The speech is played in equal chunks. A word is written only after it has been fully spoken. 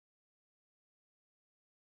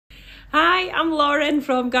Hi, I'm Lauren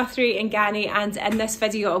from Guthrie and Ganny, and in this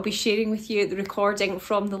video I'll be sharing with you the recording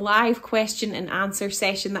from the live question and answer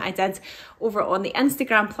session that I did over on the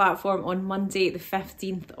Instagram platform on Monday the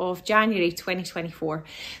 15th of January 2024.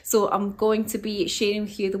 So I'm going to be sharing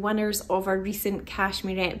with you the winners of our recent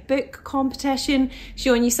Cashmerette book competition,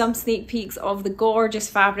 showing you some sneak peeks of the gorgeous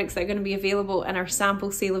fabrics that are going to be available in our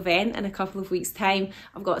sample sale event in a couple of weeks' time.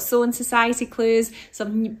 I've got sewing society clues,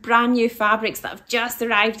 some brand new fabrics that have just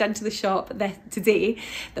arrived into the shop today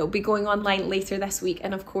that will be going online later this week,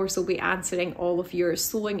 and of course I'll be answering all of your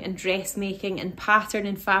sewing and dressmaking and pattern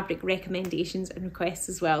and fabric recommendations and requests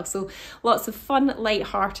as well. So lots of fun,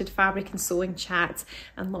 light-hearted fabric and sewing chat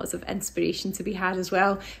and lots of inspiration to be had as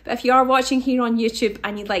well. But if you are watching here on YouTube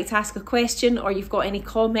and you'd like to ask a question, or you've got any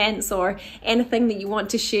comments or anything that you want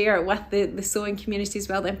to share with the sewing community as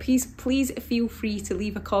well, then please feel free to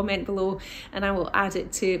leave a comment below and I will add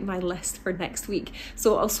it to my list for next week.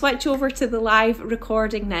 So I'll switch over to the live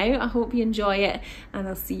recording now. I hope you enjoy it and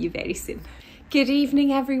I'll see you very soon. Good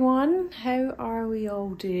evening everyone. How are we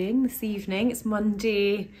all doing this evening? It's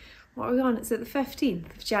Monday, what are we on? It's at the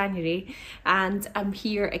 15th of January and I'm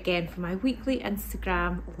here again for my weekly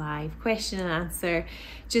Instagram live question and answer,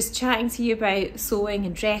 just chatting to you about sewing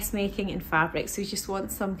and dressmaking and fabric. So you just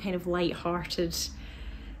want some kind of light-hearted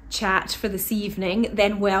chat for this evening,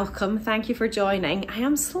 then welcome. Thank you for joining. I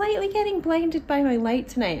am slightly getting blinded by my light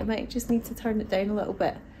tonight. I might just need to turn it down a little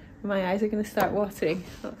bit. My eyes are going to start watering.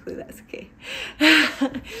 Hopefully that's okay.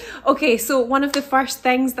 Okay, so one of the first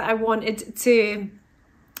things that I wanted to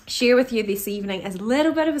share with you this evening is a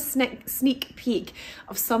little bit of a sneak peek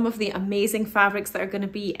of some of the amazing fabrics that are going to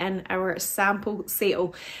be in our sample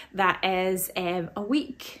sale that is a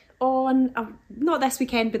week on, not this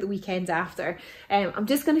weekend, but the weekend after. I'm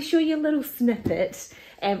just going to show you a little snippet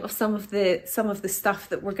of some of the stuff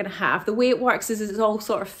that we're going to have. The way it works is it's all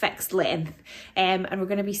sort of fixed length, and we're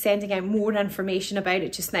going to be sending out more information about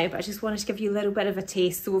it just now, but I just wanted to give you a little bit of a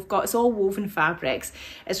taste. So it's all woven fabrics.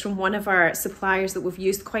 It's from one of our suppliers that we've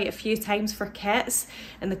used quite a few times for kits,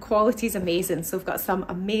 and the quality is amazing. So we've got some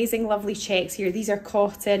amazing lovely checks here. These are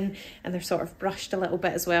cotton and they're sort of brushed a little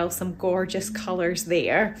bit as well. Some gorgeous colours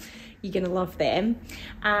there. You're gonna love them.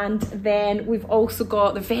 And then we've also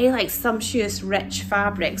got the very sumptuous rich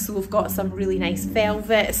fabrics. So we've got some really nice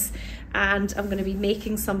velvets, and I'm going to be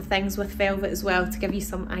making some things with velvet as well to give you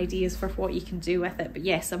some ideas for what you can do with it. But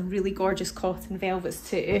yes, some really gorgeous cotton velvets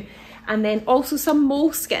too. And then also some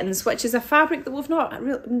moleskins, which is a fabric that we've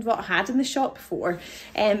not had in the shop before.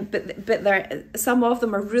 But some of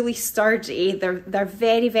them are really sturdy. They're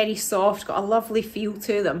very, very soft, got a lovely feel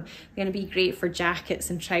to them. They're going to be great for jackets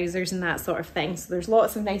and trousers and that sort of thing. So there's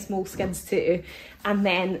lots of nice moleskins too. And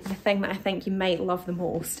then the thing that I think you might love the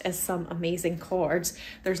most is some amazing cords.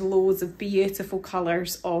 There's loads of beautiful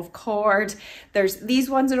colours of cord. These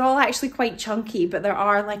ones are all actually quite chunky, but there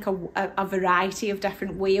are like a variety of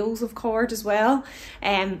different wales of cord as well.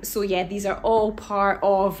 So yeah, these are all part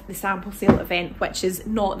of the sample sale event, which is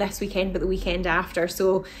not this weekend but the weekend after.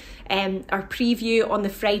 So our preview on the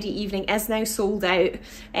Friday evening is now sold out,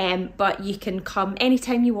 but you can come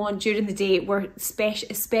anytime you want during the day. We're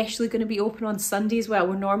especially going to be open on Sunday as well.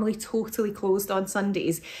 We're normally totally closed on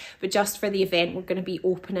Sundays, but just for the event we're going to be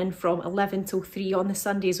opening from 11 till 3 on the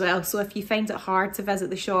Sunday as well. So if you find it hard to visit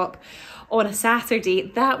the shop on a Saturday,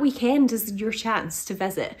 that weekend is your chance to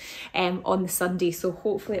visit on the Sunday. So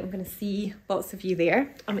hopefully I'm going to see lots of you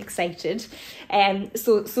there. I'm excited.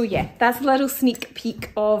 So yeah, that's a little sneak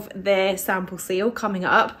peek of the sample sale coming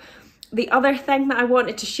up. The other thing that I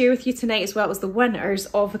wanted to share with you tonight as well was the winners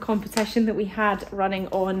of the competition that we had running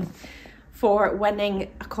on for winning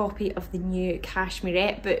a copy of the new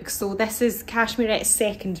Cashmerette book. So this is Cashmerette's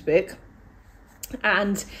second book,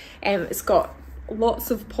 and it's got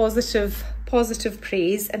lots of positive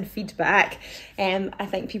praise and feedback. I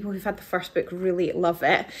think people who've had the first book really love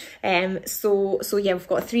it. So yeah, we've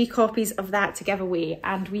got 3 copies of that to give away,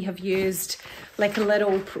 and we have used like a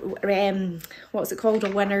little what's it called, a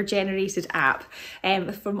winner generated app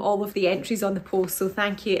from all of the entries on the post. So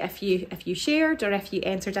thank you if you shared or if you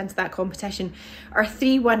entered into that competition. Our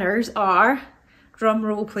 3 winners are, drum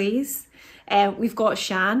roll please, we've got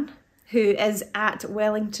Shan, who is at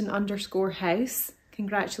Wellington_house.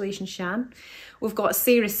 Congratulations, Shan. We've got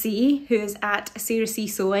Sarah C, who is at Sarah C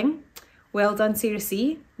Sewing. Well done, Sarah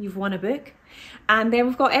C. You've won a book. And then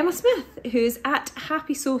we've got Emma Smith, who's at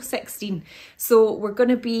Happy Sew 16. So we're going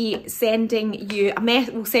to be sending you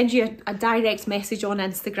we'll send you a direct message on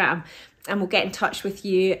Instagram, and we'll get in touch with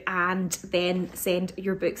you and then send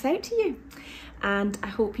your books out to you. And I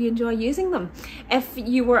hope you enjoy using them. If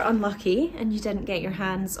you were unlucky and you didn't get your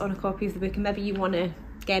hands on a copy of the book and maybe you want to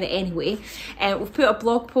get it anyway. We've put a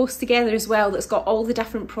blog post together as well that's got all the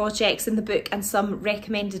different projects in the book and some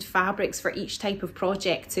recommended fabrics for each type of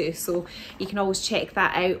project too, so you can always check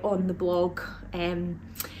that out on the blog.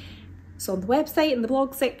 So on the website in the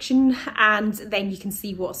blog section, and then you can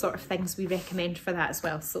see what sort of things we recommend for that as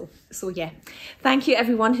well. So yeah, thank you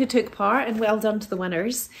everyone who took part, and well done to the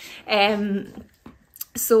winners.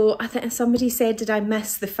 So I think somebody said, did I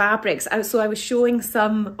miss the fabrics? So I was showing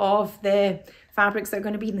some of the fabrics that are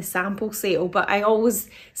going to be in the sample sale, but I always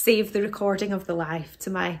save the recording of the live to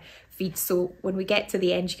my feed, so when we get to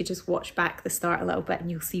the end you could just watch back the start a little bit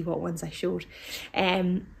and you'll see what ones I showed.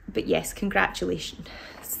 But yes, congratulations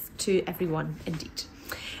to everyone indeed.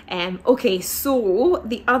 Okay, so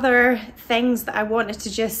the other things that I wanted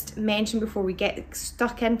to just mention before we get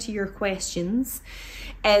stuck into your questions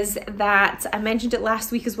is that I mentioned it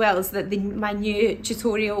last week as well, is that my new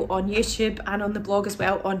tutorial on YouTube and on the blog as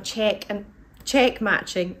well on check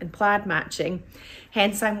matching and plaid matching,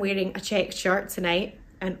 hence I'm wearing a check shirt tonight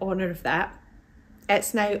in honour of that.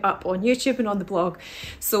 It's now up on YouTube and on the blog,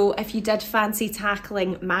 so if you did fancy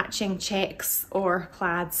tackling matching checks or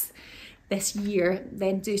plaids this year,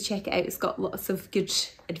 then do check it out. It's got lots of good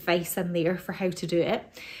advice in there for how to do it.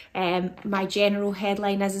 My general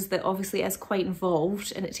headline is that obviously it is quite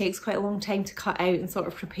involved and it takes quite a long time to cut out and sort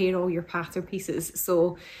of prepare all your pattern pieces,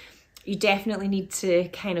 so you definitely need to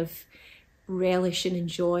kind of relish and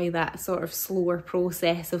enjoy that sort of slower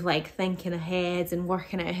process of like thinking ahead and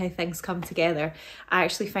working out how things come together. I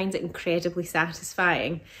actually find it incredibly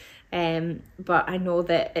satisfying, but I know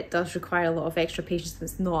that it does require a lot of extra patience and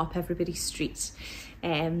it's not up everybody's street.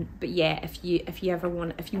 But yeah, if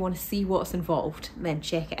you want to see what's involved, then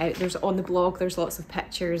check it out. There's on the blog, there's lots of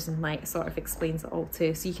pictures and like sort of explains it all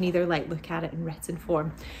too, so you can either like look at it in written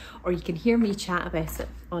form or you can hear me chat about it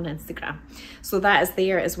on Instagram, so that is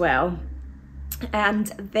there as well. And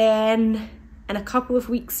then in a couple of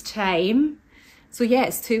weeks time, so yeah,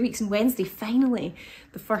 it's 2 weeks and Wednesday, finally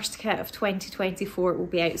the first kit of 2024 will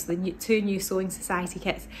be out, so the two new Sewing Society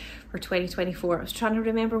kits for 2024. I was trying to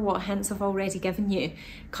remember what hints I've already given you.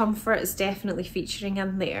 Comfort is definitely featuring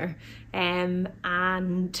in there, and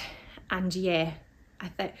yeah, I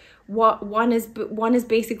think one is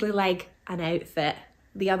basically like an outfit,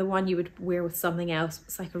 the other one you would wear with something else.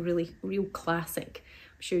 It's like a real classic.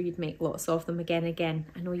 I'm sure you'd make lots of them again and again.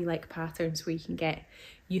 I know you like patterns where you can get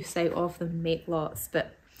use out of them and make lots,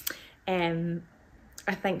 but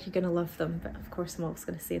I think you're gonna love them, but of course I'm always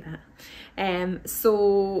gonna say that.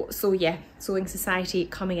 So yeah, Sewing Society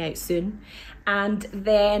coming out soon. And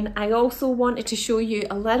then I also wanted to show you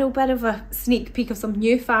a little bit of a sneak peek of some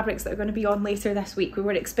new fabrics that are going to be on later this week. We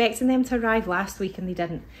were expecting them to arrive last week and they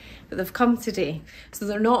didn't, but they've come today. So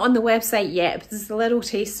they're not on the website yet, but this is a little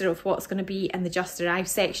taster of what's going to be in the Just Arrived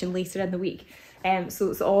section later in the week.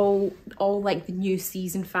 So it's all like the new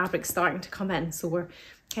season fabrics starting to come in, so we're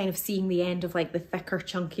kind of seeing the end of like the thicker,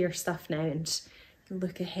 chunkier stuff now, and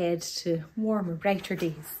look ahead to warmer, brighter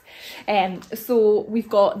days. So we've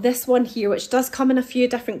got this one here, which does come in a few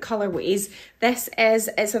different colorways. It's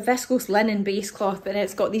a viscose linen base cloth, but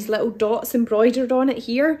it's got these little dots embroidered on it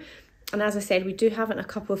here. And as I said, we do have it in a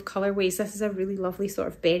couple of colorways. This is a really lovely sort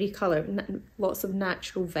of berry color, lots of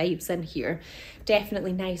natural vibes in here.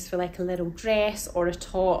 Definitely nice for like a little dress or a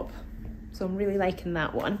top. So I'm really liking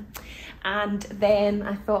that one. And then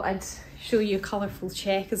I thought I'd show you a colourful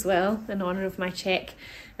check as well in honour of my check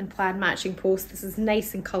and plaid matching post. This is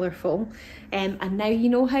nice and colourful, and now you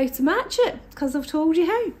know how to match it because I've told you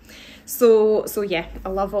how. So yeah, I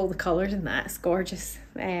love all the colours in that. It's gorgeous.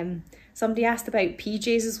 Somebody asked about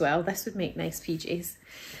PJs as well. This would make nice PJs.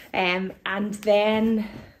 And then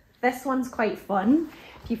this one's quite fun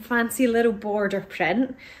if you fancy a little border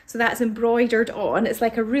print. So that's embroidered on. It's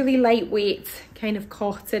like a really lightweight kind of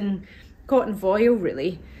cotton voile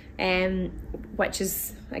really, which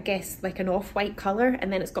is, I guess, like an off-white colour,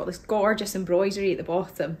 and then it's got this gorgeous embroidery at the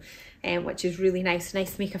bottom, which is really nice.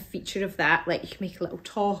 Nice to make a feature of that, like you can make a little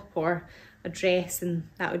top or a dress and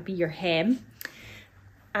that would be your hem.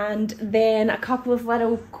 And then a couple of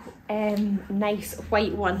little nice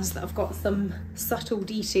white ones that have got some subtle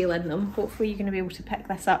detail in them. Hopefully you're going to be able to pick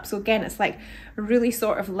this up. So again, it's like a really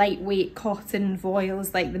sort of lightweight cotton voile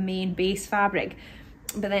is like the main base fabric,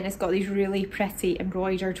 but then it's got these really pretty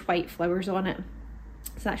embroidered white flowers on it.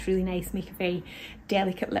 So that's really nice, make a very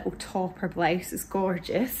delicate little top or blouse. It's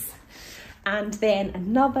gorgeous. And then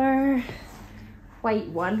another white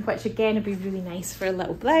one, which again would be really nice for a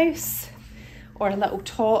little blouse or a little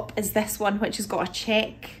top, is this one, which has got a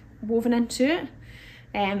check woven into it.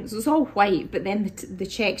 So it's all white, but then the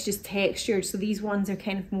check's just textured. So these ones are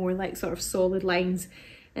kind of more like sort of solid lines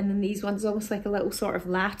And then these ones almost like a little sort of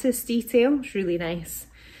lattice detail. It's really nice.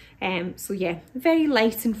 So yeah, very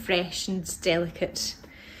light and fresh and delicate.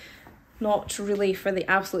 Not really for the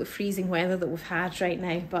absolute freezing weather that we've had right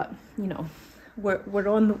now, but you know, we're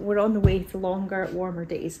on the way to longer, warmer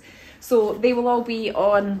days. So they will all be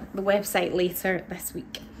on the website later this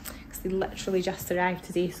week, because they literally just arrived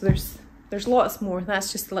today. So there's lots more.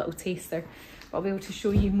 That's just a little taster. But I'll be able to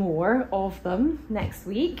show you more of them next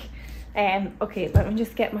week. Okay, let me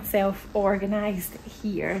just get myself organised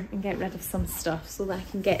here and get rid of some stuff so that I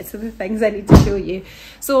can get to the things I need to show you.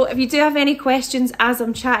 So if you do have any questions as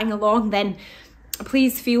I'm chatting along, then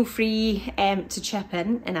please feel free to chip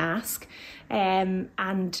in and ask.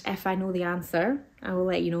 And if I know the answer, I will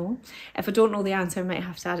let you know. If I don't know the answer, I might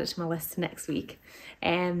have to add it to my list next week.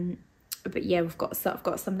 But yeah, I've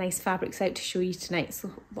got some nice fabrics out to show you tonight,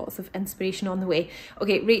 so lots of inspiration on the way.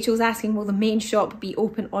 Okay, Rachel's asking, will the main shop be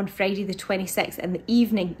open on Friday the 26th in the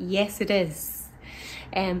evening? Yes, it is.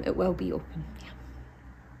 It will be open, yeah.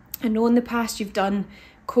 I know in the past you've done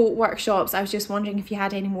coat workshops. I was just wondering if you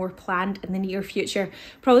had any more planned in the near future.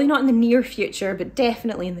 Probably not in the near future, but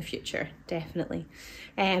definitely in the future, definitely.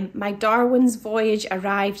 My Darwin's Voyage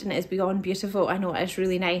arrived and it is beyond beautiful. I know, it is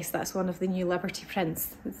really nice. That's one of the new Liberty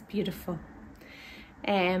prints. It's beautiful.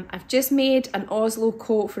 I've just made an Oslo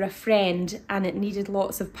coat for a friend and it needed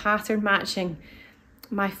lots of pattern matching.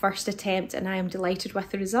 My first attempt, and I am delighted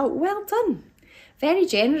with the result. Well done. Very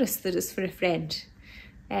generous that it's for a friend.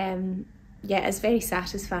 Yeah, it's very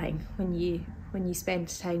satisfying when you spend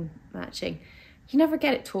time matching. You never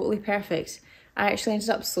get it totally perfect. I actually ended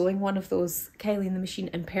up sewing one of those Kylie in the Machine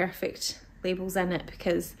Imperfect labels in it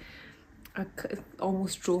because I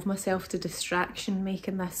almost drove myself to distraction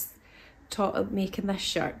making this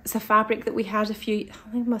shirt. It's a fabric that we had I think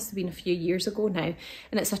it must have been a few years ago now,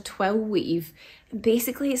 and it's a twill weave. And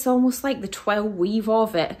basically it's almost like the twill weave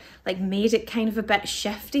of it like made it kind of a bit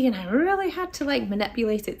shifty, and I really had to like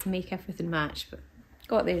manipulate it to make everything match, but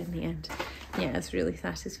got there in the end. Yeah, it's really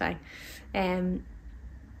satisfying.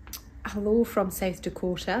 Hello from South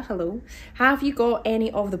Dakota, hello. Have you got any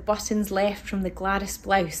of the buttons left from the Gladys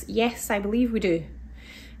blouse? Yes, I believe we do.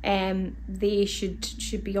 They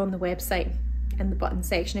should be on the website in the button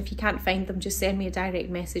section. If you can't find them, just send me a direct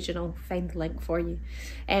message and I'll find the link for you.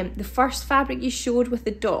 The first fabric you showed with the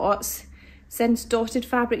dots, since dotted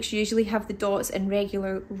fabrics usually have the dots in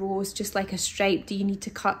regular rows, just like a stripe, do you need to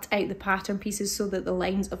cut out the pattern pieces so that the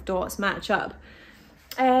lines of dots match up?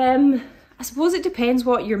 I suppose it depends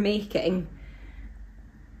what you're making.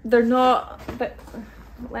 They're not, but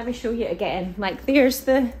let me show you again. Like there's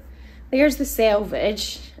the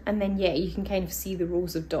selvage, and then yeah, you can kind of see the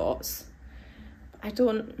rows of dots. I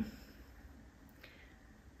don't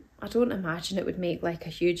imagine it would make like a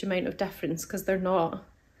huge amount of difference, because they're not,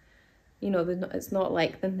 you know, it's not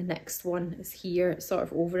like then the next one is here, it's sort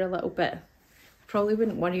of over a little bit. Probably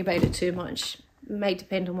wouldn't worry about it too much. It might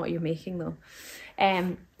depend on what you're making though.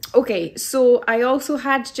 Okay, so I also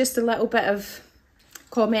had just a little bit of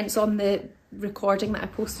comments on the recording that I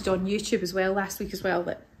posted on YouTube as well last week as well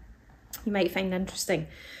that you might find interesting.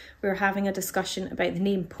 We were having a discussion about the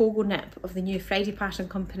name Pogo Nip of the new Friday Pattern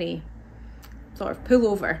Company sort of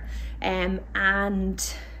pullover, and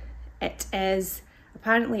it is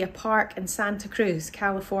apparently a park in Santa Cruz,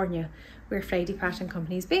 California, where Friday Pattern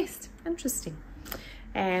Company is based. Interesting.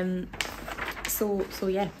 So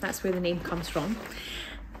yeah, that's where the name comes from.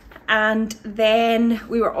 And then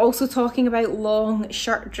we were also talking about long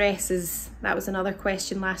shirt dresses. That was another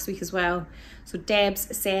question last week as well. So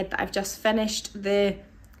Debs said that I've just finished the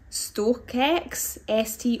Stokx,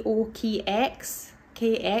 S-T-O-K-X,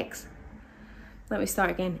 let me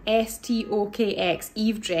start again, S-T-O-K-X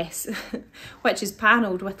Eve dress, which is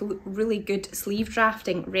panelled with really good sleeve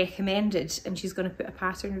drafting, recommended. And she's going to put a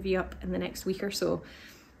pattern review up in the next week or so.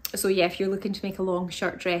 So yeah, if you're looking to make a long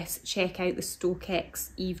shirt dress, check out the Stokx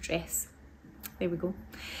Eve dress. There we go.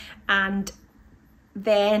 And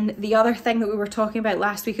then the other thing that we were talking about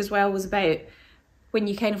last week as well was about when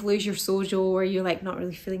you kind of lose your sojo, or you're like not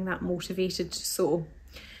really feeling that motivated to sew.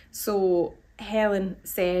 So Helen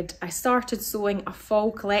said, I started sewing a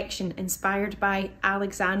fall collection inspired by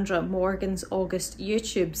Alexandra Morgan's August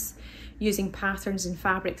YouTubes, using patterns and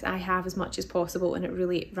fabrics I have as much as possible, and it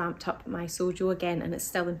really ramped up my sojo again, and it's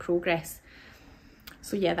still in progress.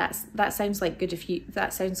 So yeah, that sounds good if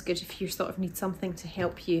you sort of need something to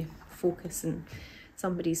help you focus, and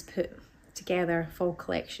somebody's put together a fall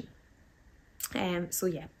collection. So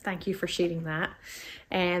yeah, thank you for sharing that.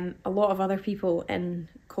 A lot of other people in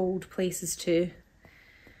cold places too,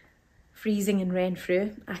 freezing in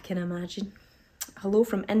Renfrew, I can imagine. Hello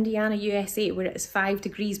from Indiana, USA, where it is 5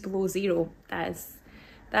 degrees below zero. That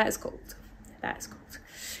That is cold. That is cold.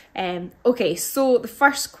 Okay, so the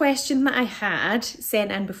first question that I had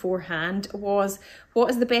sent in beforehand was, what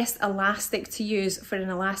is the best elastic to use for an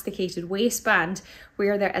elasticated waistband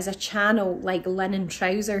where there is a channel like linen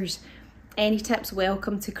trousers? Any tips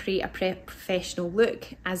welcome to create a professional look,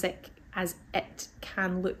 as it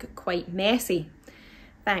can look quite messy.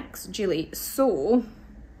 Thanks, Julie. So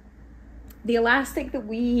the elastic that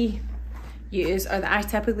we use, or that I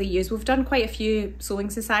typically use, we've done quite a few Sewing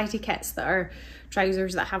Society kits that are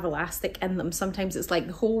trousers that have elastic in them. Sometimes it's like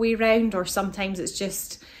the whole way round, or sometimes it's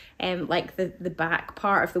just like the back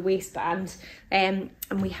part of the waistband. And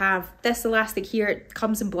we have this elastic here. It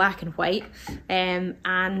comes in black and white,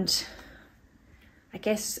 and I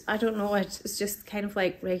guess, I don't know, it's just kind of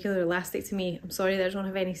like regular elastic to me. I'm sorry that I don't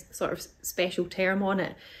have any sort of special term on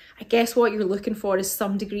it. I guess what you're looking for is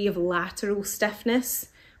some degree of lateral stiffness,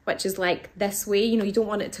 which is like this way, you know, you don't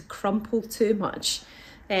want it to crumple too much.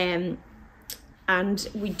 And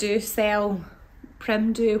we do sell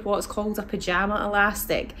Primdo, what's called a pajama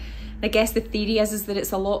elastic. I guess the theory is that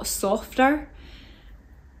it's a lot softer,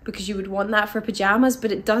 because you would want that for pajamas,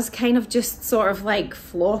 but it does kind of just sort of like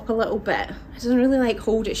flop a little bit. It doesn't really like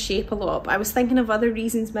hold its shape a lot. But I was thinking of other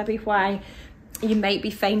reasons maybe why you might be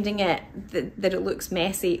finding it that it looks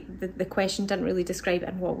messy. The question didn't really describe it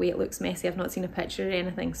in what way it looks messy. I've not seen a picture or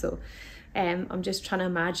anything, so I'm just trying to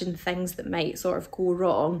imagine things that might sort of go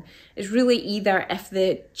wrong. It's really either if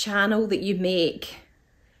the channel that you make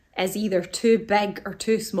is either too big or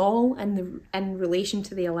too small in relation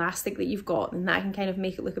to the elastic that you've got, then that can kind of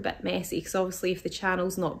make it look a bit messy, because obviously if the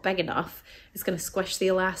channel's not big enough, it's going to squish the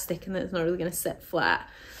elastic and then it's not really going to sit flat.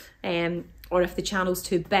 Or if the channel's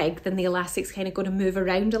too big, then the elastic's kind of going to move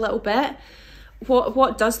around a little bit.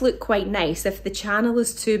 What does look quite nice if the channel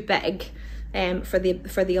is too big for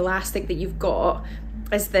the elastic that you've got,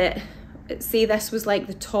 is that, say this was like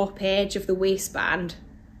the top edge of the waistband,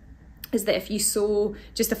 is that if you sew,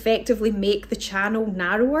 just effectively make the channel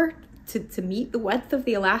narrower to meet the width of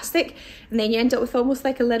the elastic, and then you end up with almost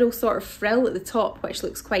like a little sort of frill at the top, which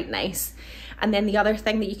looks quite nice. And then the other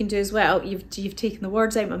thing that you can do as well, you've taken the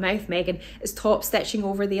words out of my mouth, Megan, is top stitching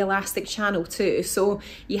over the elastic channel too. So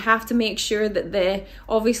you have to make sure that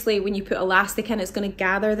obviously when you put elastic in, it's going to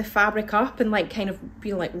gather the fabric up and like kind of,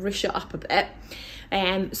 you know, like ruche it up a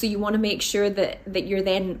bit. So you want to make sure that you're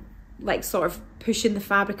then like sort of pushing the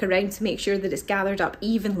fabric around to make sure that it's gathered up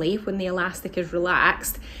evenly when the elastic is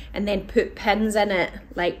relaxed, and then put pins in it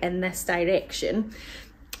like in this direction.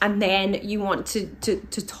 And then you want to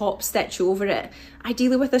top stitch over it,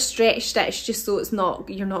 ideally with a stretch stitch, just so it's not,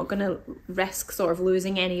 you're not going to risk sort of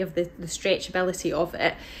losing any of the stretchability of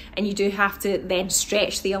it. And you do have to then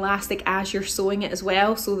stretch the elastic as you're sewing it as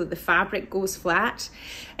well, so that the fabric goes flat.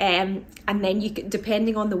 And then you can,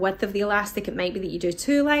 depending on the width of the elastic, it might be that you do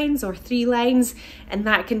 2 lines or 3 lines, and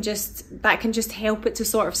that can just help it to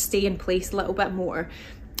sort of stay in place a little bit more.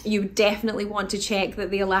 You definitely want to check that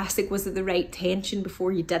the elastic was at the right tension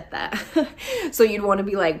before you did that. So you'd want to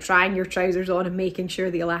be like trying your trousers on and making sure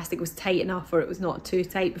the elastic was tight enough or it was not too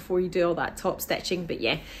tight before you do all that top stitching. But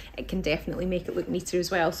yeah, it can definitely make it look neater as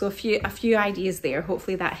well. So a few ideas there.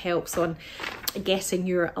 Hopefully that helps on getting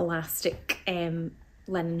your elastic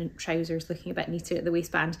linen trousers looking a bit neater at the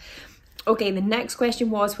waistband. Okay, the next question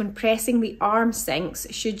was, when pressing the arm cinks,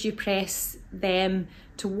 should you press them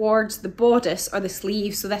towards the bodice or the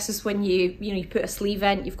sleeve? So this is when you put a sleeve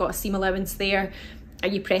in, you've got a seam allowance there. Are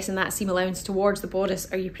you pressing that seam allowance towards the bodice,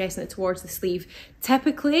 or are you pressing it towards the sleeve?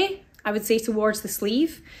 Typically, I would say towards the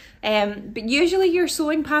sleeve, but usually your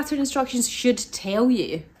sewing pattern instructions should tell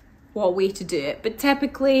you what way to do it, but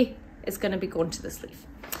typically it's going to be going to the sleeve.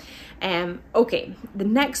 Okay, the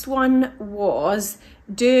next one was,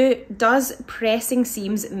 does pressing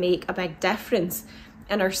seams make a big difference?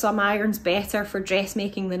 And are some irons better for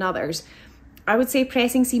dressmaking than others? I would say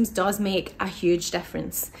pressing seams does make a huge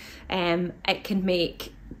difference. It can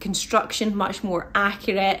make construction much more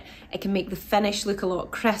accurate. It can make the finish look a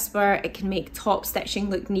lot crisper. It can make top stitching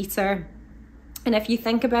look neater. And if you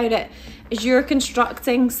think about it, as you're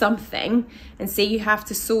constructing something, and say you have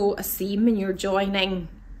to sew a seam and you're joining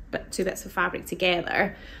 2 bits of fabric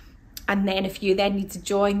together, and then if you then need to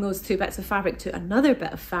join those 2 bits of fabric to another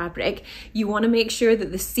bit of fabric, you want to make sure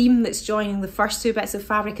that the seam that's joining the first 2 bits of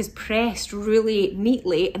fabric is pressed really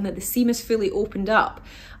neatly and that the seam is fully opened up.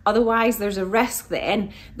 Otherwise, there's a risk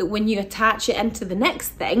then that when you attach it into the next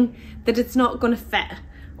thing, that it's not going to fit,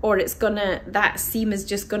 or that seam is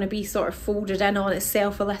just going to be sort of folded in on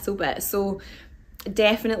itself a little bit. So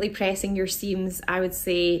definitely pressing your seams, I would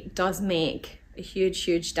say, does make a a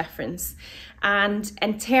huge difference. And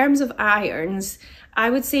in terms of irons, I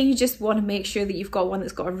would say you just want to make sure that you've got one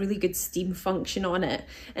that's got a really good steam function on it,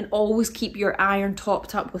 and always keep your iron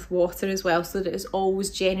topped up with water as well, so that it's always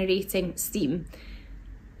generating steam.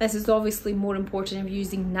 This is obviously more important if you're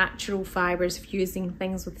using natural fibres. If you're using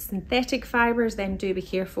things with synthetic fibres, then do be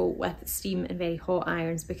careful with steam and very hot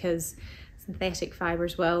irons, because synthetic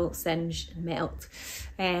fibres will singe and melt.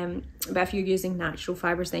 But if you're using natural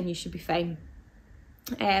fibres, then you should be fine.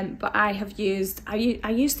 But I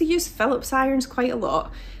used to use Phillips irons quite a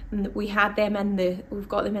lot, and we've got them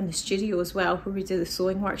in the studio as well, where we do the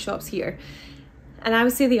sewing workshops here, and I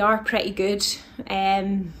would say they are pretty good.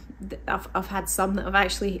 I've had some that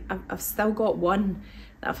I've still got one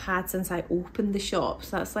that I've had since I opened the shop,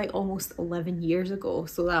 so that's like almost 11 years ago,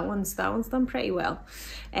 so that one's done pretty well.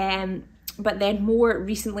 But then more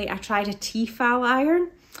recently I tried a Tefal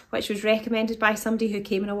iron, which was recommended by somebody who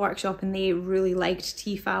came in a workshop, and they really liked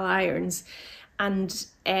Tefal irons, and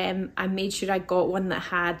I made sure I got one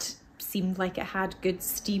that seemed like it had good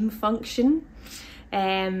steam function,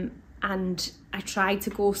 and I tried to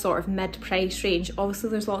go sort of mid-price range. Obviously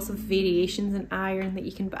there's lots of variations in iron that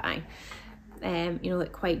you can buy, you know,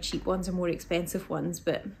 like quite cheap ones or more expensive ones,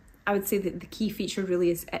 but I would say that the key feature really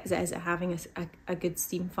is it having a good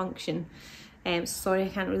steam function. Sorry, I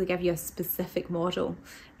can't really give you a specific model.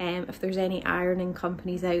 If there's any ironing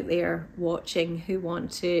companies out there watching who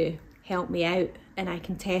want to help me out and I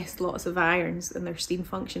can test lots of irons and their steam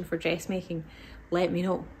function for dressmaking, let me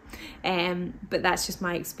know. But that's just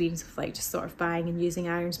my experience of like just sort of buying and using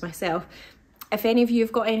irons myself. If any of you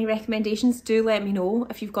have got any recommendations, do let me know.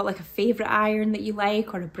 If you've got like a favourite iron that you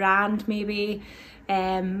like, or a brand maybe,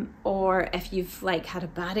 or if you've like had a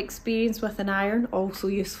bad experience with an iron, also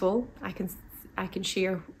useful. I can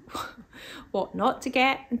share what not to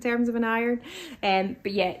get in terms of an iron.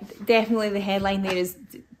 But yeah, definitely the headline there is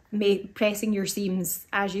pressing your seams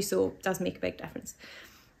as you sew does make a big difference.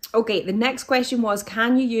 Okay, the next question was,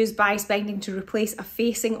 can you use bias binding to replace a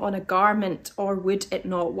facing on a garment, or would it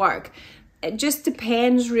not work? It just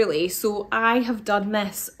depends really. So I have done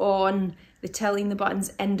this on the Tilly and the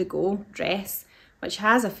Buttons Indigo dress, which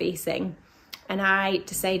has a facing, and I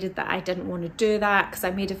decided that I didn't want to do that because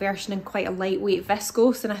I made a version in quite a lightweight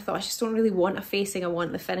viscose, and I thought I just don't really want a facing, I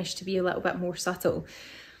want the finish to be a little bit more subtle.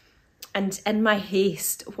 And in my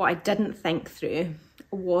haste, what I didn't think through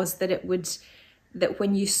was that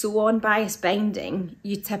when you sew on bias binding,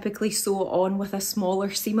 you typically sew on with a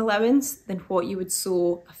smaller seam allowance than what you would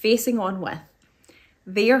sew a facing on with.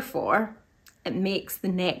 Therefore, it makes the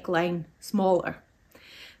neckline smaller.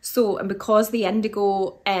 So, and because the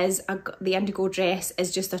indigo dress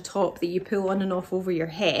is just a top that you pull on and off over your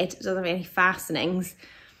head, it doesn't have any fastenings,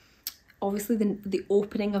 obviously the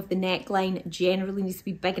opening of the neckline generally needs to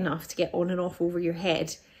be big enough to get on and off over your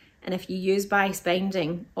head. And if you use bias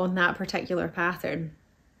binding on that particular pattern,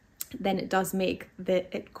 then it does make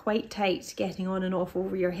it quite tight getting on and off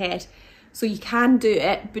over your head. So you can do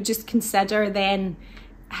it, but just consider then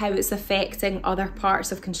how it's affecting other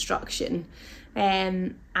parts of construction,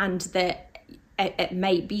 and that it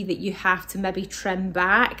might be that you have to maybe trim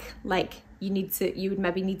back, like you would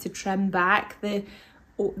maybe need to trim back the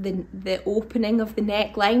opening of the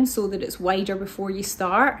neckline so that it's wider before you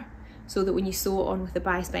start, so that when you sew it on with the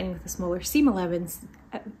bias binding with a smaller seam allowance,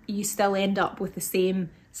 you still end up with the same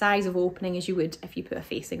size of opening as you would if you put a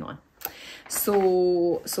facing on.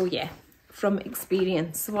 So yeah, from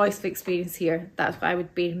experience, voice of experience here, that's what I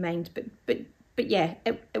would bear in mind. But yeah,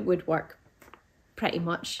 it would work pretty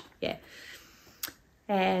much, yeah.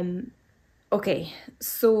 Okay,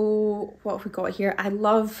 so what have we got here? I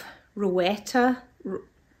love Rowetta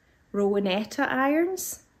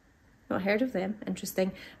irons. Not heard of them.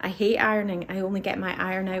 Interesting. I hate ironing. I only get my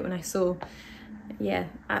iron out when I sew. Yeah,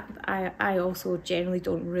 I also generally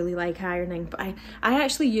don't really like ironing, but I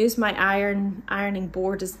actually use my ironing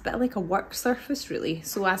board as a bit like a work surface really.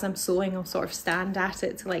 So as I'm sewing, I'll sort of stand at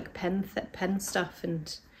it to like pin stuff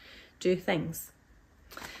and do things.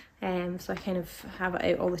 So I kind of have it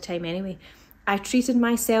out all the time anyway. I treated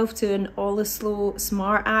myself to an Olislo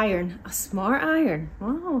Smart Iron. A Smart Iron?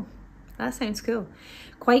 Wow, that sounds cool.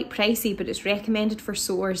 Quite pricey, but it's recommended for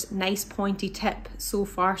sewers. Nice pointy tip. So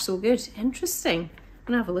far, so good. Interesting. I'm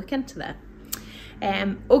gonna have a look into that.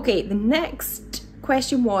 Okay, the next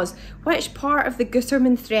question was, which part of the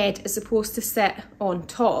guthermann thread is supposed to sit on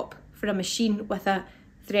top for a machine with a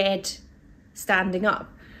thread standing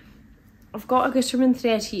up? I've got a guthermann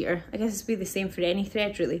thread here. I guess it'd be the same for any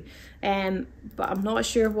thread really. But I'm not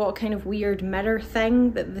sure what kind of weird mirror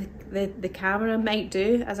thing that the camera might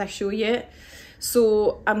do as I show you it.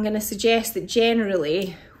 So I'm going to suggest that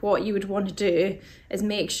generally what you would want to do is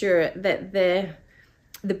make sure that the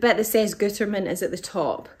bit that says guthermann is at the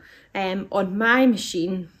top. On my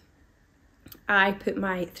machine, I put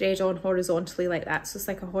my thread on horizontally like that, so it's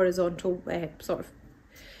like a horizontal sort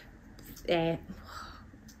of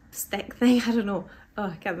stick thing, I don't know,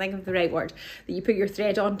 I can't think of the right word, that you put your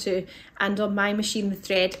thread onto. And on my machine, the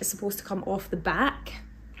thread is supposed to come off the back.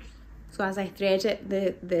 So as I thread it,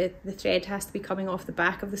 the thread has to be coming off the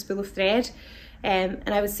back of the spool of thread. And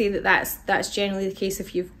I would say that that's generally the case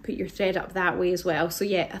if you've put your thread up that way as well. So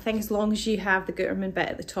yeah, I think as long as you have the guthermann bit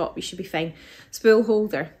at the top, you should be fine. Spool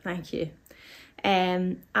holder, thank you.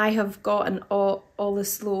 I have got an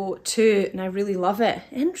Olislow 2 and I really love it.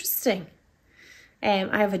 Interesting.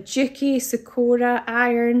 I have a Juki Sakura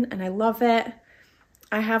iron and I love it.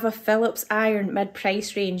 I have a Phillips iron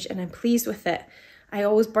mid-price range and I'm pleased with it. I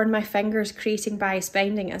always burn my fingers creating bias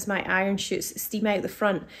binding as my iron shoots steam out the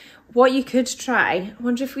front. What you could try, I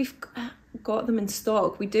wonder if we've got them in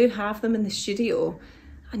stock. We do have them in the studio.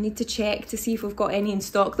 I need to check to see if we've got any in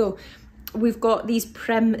stock though. We've got these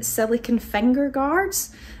Prim silicone finger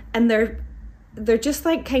guards and they're just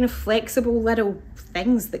like kind of flexible little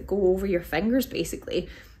things that go over your fingers basically.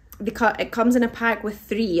 It comes in a pack with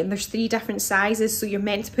 3 and there's 3 different sizes, so you're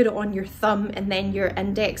meant to put it on your thumb and then your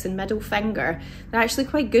index and middle finger. They're actually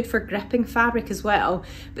quite good for gripping fabric as well,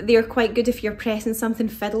 but they're quite good if you're pressing something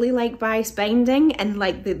fiddly like bias binding and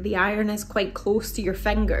like the iron is quite close to your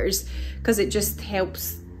fingers, because it just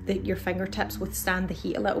helps your fingertips withstand the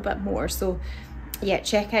heat a little bit more. So yeah,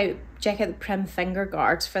 check out the Prim finger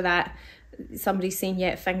guards for that. Somebody's saying,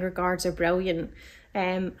 yeah, finger guards are brilliant.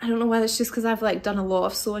 I don't know whether it's just because I've like done a lot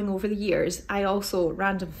of sewing over the years. I also,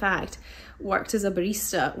 random fact, worked as a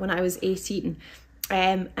barista when I was 18.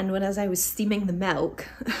 And as I was steaming the milk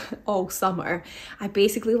all summer, I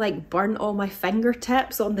basically like burnt all my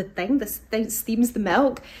fingertips on the thing that steams the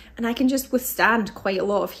milk, and I can just withstand quite a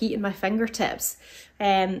lot of heat in my fingertips.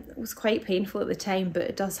 It was quite painful at the time, but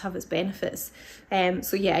it does have its benefits.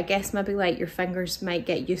 So yeah, I guess maybe like your fingers might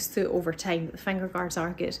get used to it over time, but the finger guards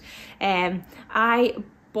are good. I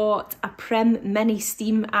bought a Prim mini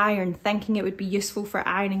steam iron thinking it would be useful for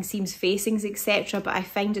ironing seams, facings, etc., but I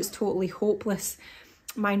find it's totally hopeless.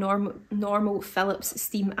 My normal Phillips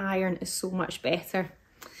steam iron is so much better.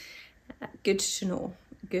 Good to know,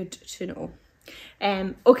 good to know.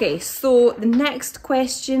 Okay, so the next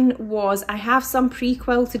question was, I have some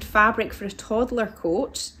pre-quilted fabric for a toddler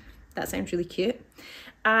coat. That sounds really cute.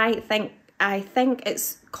 I think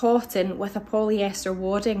it's cotton with a polyester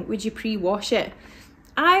wadding. Would you pre-wash it?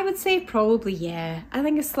 I would say probably yeah. I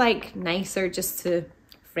think it's like nicer just to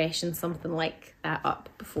freshen something like that up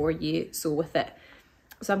before you sew with it.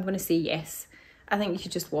 So I'm going to say yes. I think you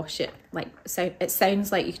could just wash it. Like, so it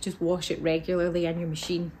sounds like you could just wash it regularly in your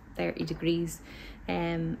machine, 30 degrees.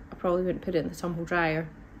 I probably wouldn't put it in the tumble dryer,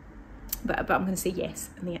 but I'm going to say yes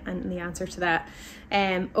in the answer to that.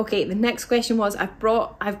 Okay, the next question was, I've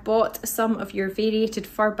bought some of your variated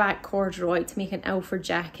fur back corduroy to make an Ilford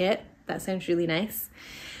jacket. That sounds really nice.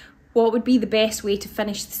 What would be the best way to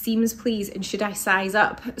finish the seams, please, and should I size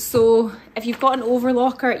up? So if you've got an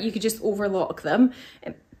overlocker, you could just overlock them.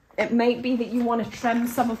 It might be that you want to trim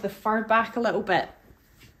some of the fur back a little bit.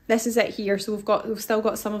 This is it here, so we've still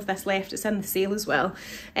got some of this left. It's in the sale as well.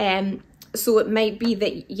 So it might be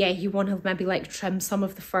that, yeah, you want to maybe like trim some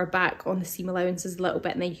of the fur back on the seam allowances a little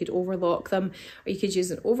bit, and then you could overlock them, or you could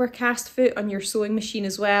use an overcast foot on your sewing machine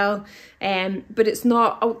as well. But it's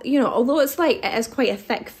not, you know, although it's like, it is quite a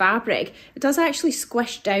thick fabric, it does actually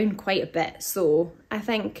squish down quite a bit. So I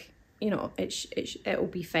think, you know, it'll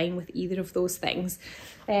be fine with either of those things.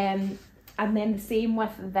 And then the same with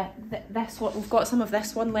this one. We've got some of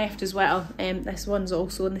this one left as well. This one's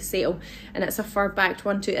also in the sale, and it's a fur backed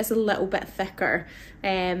one too. It's a little bit thicker,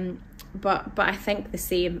 but I think the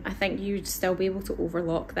same. I think you'd still be able to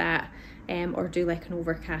overlock that, or do like an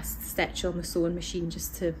overcast stitch on the sewing machine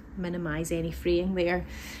just to minimise any fraying there.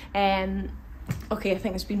 Okay, I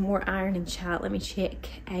think there's been more ironing chat. Let me check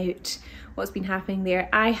out what's been happening there.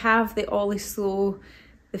 I have the Olislow,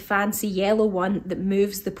 the fancy yellow one that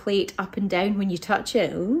moves the plate up and down when you touch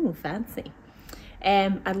it. Ooh, fancy.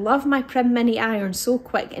 I love my Prim mini iron, so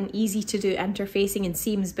quick and easy to do interfacing and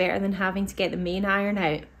seams, better than having to get the main iron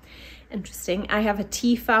out. Interesting. I have a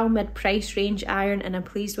Tefal mid-price range iron and I'm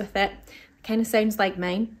pleased with it. Kind of sounds like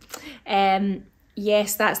mine.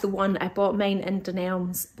 Yes, that's the one. I bought mine in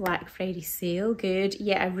Dunelm's Black Friday sale. Good.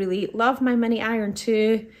 Yeah, I really love my mini iron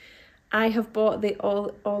too. I have bought the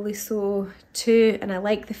Olislow 2 and I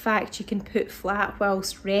like the fact you can put flat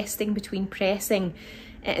whilst resting between pressing.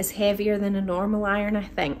 It is heavier than a normal iron, I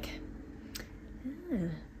think.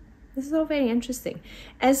 This is all very interesting.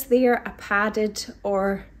 Is there a padded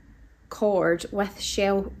or cord with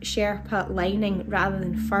Sherpa lining rather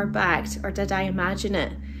than fur backed, or did I imagine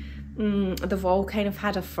it? They've all kind of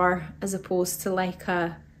had a fur as opposed to like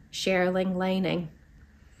a shearling lining.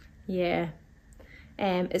 Yeah.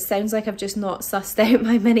 It sounds like I've just not sussed out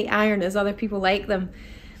my mini iron as other people like them.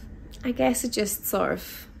 I guess it just sort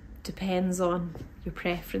of depends on your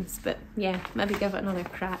preference, but yeah, maybe give it another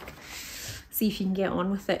crack. See if you can get on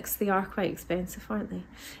with it, because they are quite expensive, aren't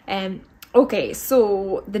they? Okay,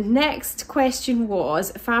 so the next question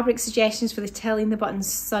was fabric suggestions for the Tilly and the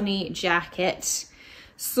Buttons Sunny jacket.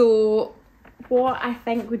 So what I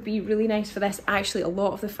think would be really nice for this, actually a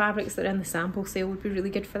lot of the fabrics that are in the sample sale would be really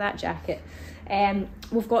good for that jacket.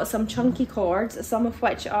 We've got some chunky cords, some of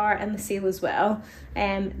which are in the sale as well.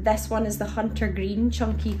 This one is the Hunter Green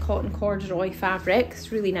chunky cotton corduroy fabric.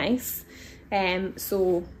 It's really nice.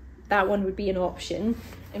 So that one would be an option.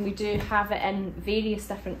 And we do have it in various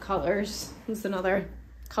different colours. There's another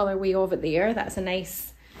colourway of it there. That's a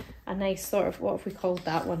nice sort of, what have we called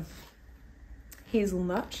that one?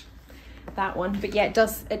 Hazelnut. That one. But yeah,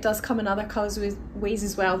 it does come in other colours ways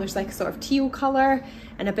as well. There's like a sort of teal colour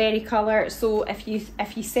and a berry colour. So if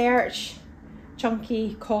you search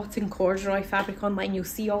chunky cotton corduroy fabric online, you'll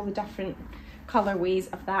see all the different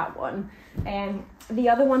colourways of that one. The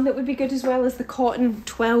other one that would be good as well is the cotton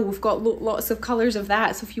twill. We've got lots of colours of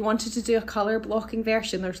that. So if you wanted to do a colour blocking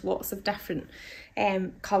version, there's lots of different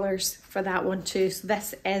colours for that one too. So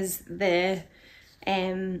this is the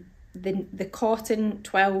cotton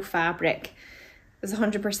twill fabric. It's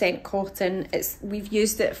 100% cotton. We've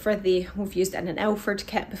used it in an Ilford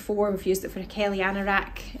kit before. We've used it for a Kelly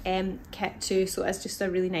Anorak kit too. So it's just a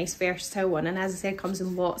really nice versatile one. And as I said, comes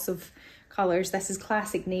in lots of colours. This is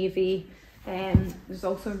classic navy. There's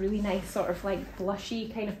also a really nice sort of like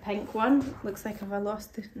blushy kind of pink one. Looks like, have I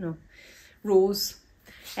lost it? No. Rose.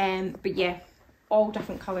 But yeah, all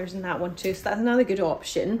different colours in that one too. So that's another good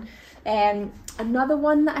option. Another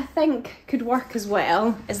one that I think could work as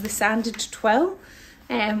well is the sanded twill.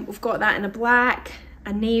 We've got that in a black,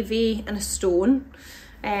 a navy and a stone.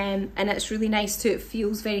 And it's really nice too. It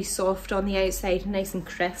feels very soft on the outside, nice and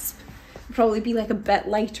crisp. Probably be like a bit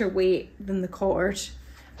lighter weight than the cord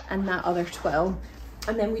and that other twill.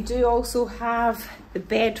 And then we do also have the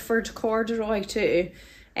Bedford corduroy too.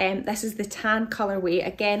 This is the tan colourway.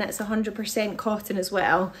 Again, it's 100% cotton as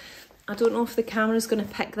well. I don't know if the camera's going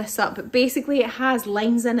to pick this up, but basically it has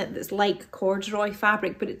lines in it that's like corduroy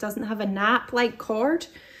fabric, but it doesn't have a nap like cord.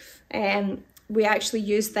 We actually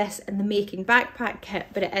use this in the making backpack kit,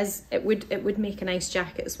 but it would make a nice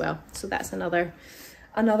jacket as well. So that's another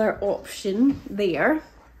option there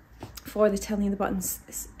for the Tilly and the Buttons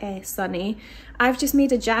Sunny. I've just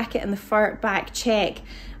made a jacket in the fur back check.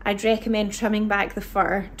 I'd recommend trimming back the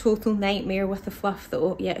fur. Total nightmare with the fluff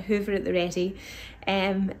though. Yeah, Hoover at the ready.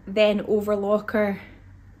 Then overlocker,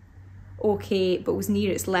 okay, but was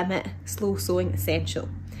near its limit. Slow sewing essential.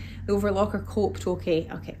 The overlocker coped okay,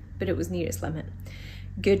 but it was near its limit.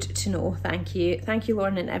 Good to know, thank you. Thank you,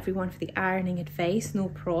 Lauren, and everyone for the ironing advice, no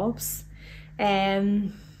probs.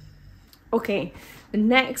 Okay, the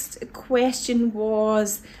next question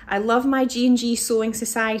was, I love my G&G Sewing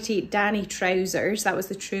Society Danny trousers. That was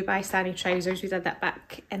the True by Danny trousers. We did that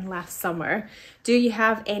back in last summer. Do you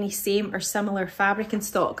have any same or similar fabric in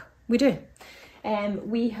stock? We do.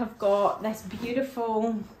 We have got this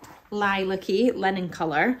beautiful lilac-y linen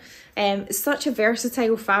colour. It's such a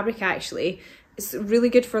versatile fabric actually. It's really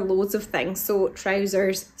good for loads of things. So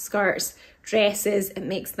trousers, skirts, dresses, it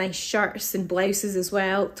makes nice shirts and blouses as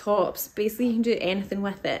well, tops. Basically you can do anything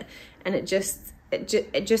with it, and it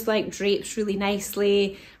just like drapes really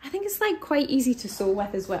nicely. I think it's like quite easy to sew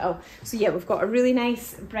with as well. So yeah, we've got a really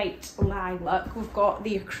nice bright lilac. We've got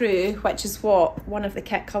the ecru, which is what one of the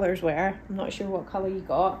kit colours were. I'm not sure what colour you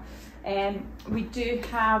got. We do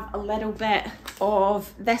have a little bit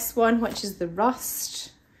of this one, which is the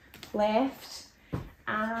rust left.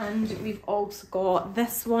 And we've also got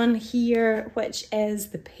this one here, which is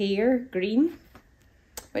the pear green,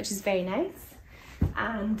 which is very nice.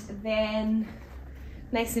 And then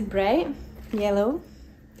nice and bright yellow,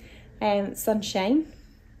 sunshine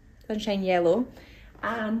yellow.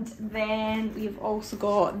 And then we've also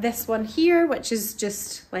got this one here, which is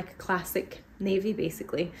just like a classic navy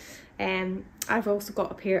basically. I've also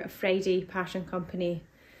got a pair of Friday Passion Company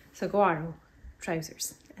Saguaro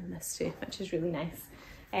trousers in this too, which is really nice.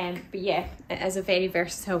 But yeah, it is a very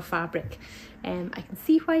versatile fabric. I can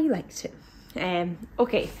see why you liked it.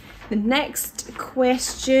 Okay, the next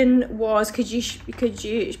question was, could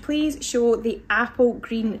you please show the apple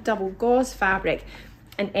green double gauze fabric?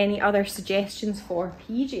 and any other suggestions for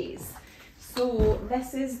PJs. So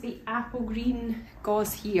this is the apple green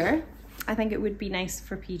gauze here. I think it would be nice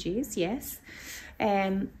for PJs, yes.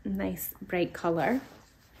 Nice bright colour.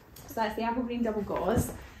 So that's the apple green double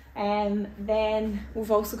gauze. Then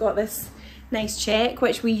we've also got this nice check,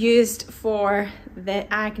 which we used for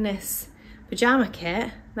the Agnes pyjama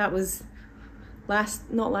kit. That was last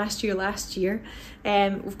year.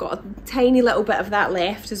 We've got a tiny little bit of that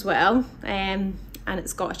left as well, and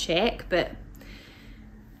it's got a check. But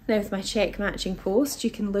now with my check matching post,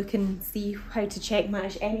 you can look and see how to check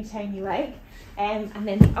match anytime you like. And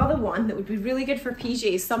then the other one that would be really good for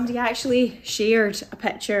PJs, somebody actually shared a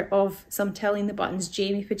picture of some Tilly and the Buttons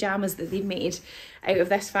Jamie pyjamas that they made out of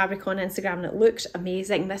this fabric on Instagram, and it looked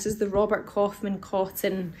amazing. This is the Robert Kaufman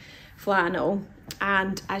cotton flannel,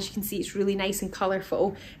 and as you can see, it's really nice and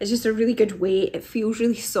colourful. It's just a really good weight. It feels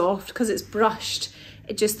really soft because it's brushed.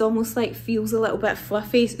 It just almost like feels a little bit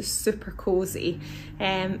fluffy. So it's super cozy,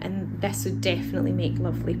 and this would definitely make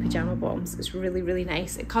lovely pyjama bottoms. It's really, really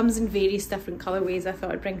nice. It comes in various different colourways. I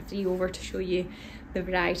thought I'd bring 3 over to show you the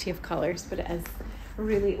variety of colours, but it is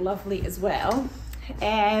really lovely as well.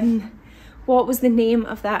 What was the name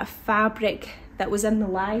of that fabric that was in the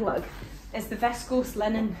lilac? It's the viscose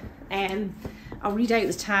linen. I'll read out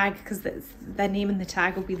the tag because the name in the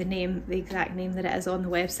tag will be the exact name that it is on the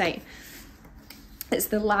website. It's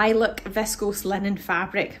the lilac viscose linen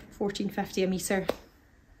fabric, $14.50 a metre.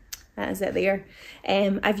 That is it there.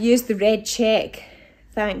 I've used the red check.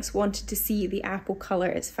 Thanks, wanted to see the apple colour.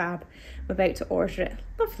 It's fab. I'm about to order it.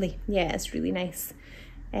 Lovely. Yeah, it's really nice.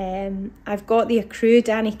 I've got the Accrue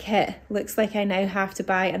Danny kit. Looks like I now have to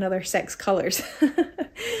buy another 6 colours.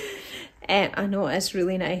 I know, it's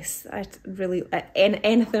really nice.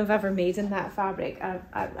 Anything I've ever made in that fabric,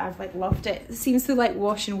 I've like loved it. It seems to like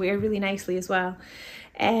wash and wear really nicely as well.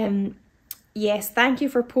 Yes, thank you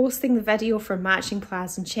for posting the video for matching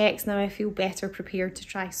plaids and checks. Now I feel better prepared to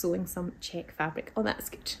try sewing some check fabric. Oh, that's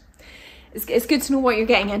good. It's good to know what you're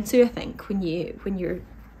getting into, I think, when you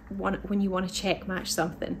want to check match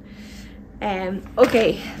something.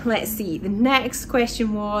 Okay, let's see. The next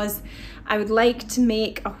question was, I would like to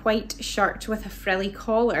make a white shirt with a frilly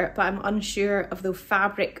collar, but I'm unsure of the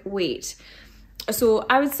fabric weight. So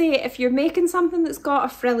I would say if you're making something that's got a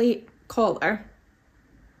frilly collar,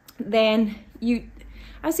 then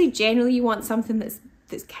I say generally you want something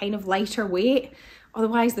that's kind of lighter weight.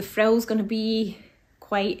 Otherwise the frill's going to be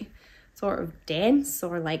quite sort of dense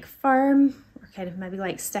or like firm, or kind of maybe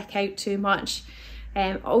like stick out too much.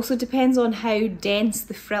 Also depends on how dense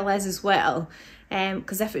the frill is as well,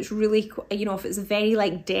 because if it's really, if it's a very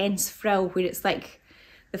like dense frill where it's like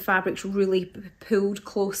the fabric's really pulled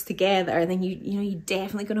close together, then you're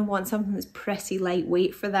definitely going to want something that's pretty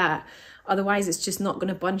lightweight for that. Otherwise it's just not going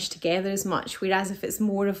to bunch together as much. Whereas if it's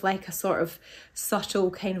more of like a sort of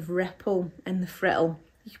subtle kind of ripple in the frill,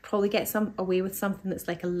 you could probably get away with something that's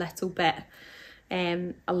like a little bit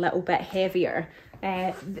heavier.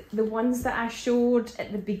 The ones that I showed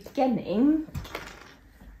at the beginning,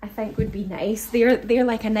 I think would be nice. They're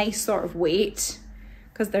like a nice sort of weight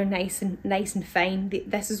because they're nice and fine.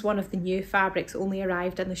 This is one of the new fabrics, only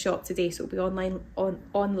arrived in the shop today, so it'll be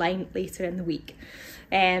online later in the week.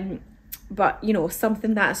 But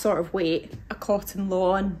something that sort of weight, a cotton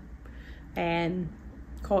lawn,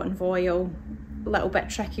 cotton voile, a little bit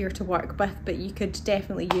trickier to work with, but you could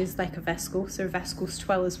definitely use like a viscose or viscose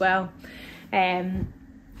twill as well.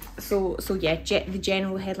 So yeah, the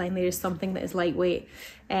general headline there is something that is lightweight.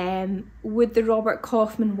 Would the Robert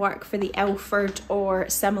Kaufman work for the Ilford or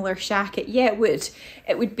similar shacket? Yeah, it would.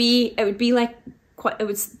 It would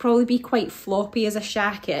probably be quite floppy as a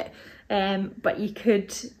shacket, but you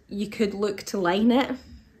could look to line it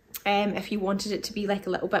if you wanted it to be like a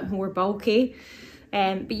little bit more bulky.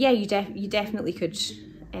 But yeah, you definitely could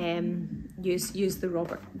use the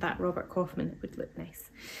Robert Kaufman. It would look nice.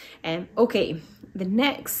 Okay, the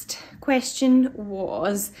next question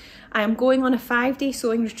was, I am going on a 5-day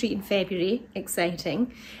sewing retreat in February,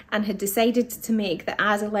 exciting, and had decided to make the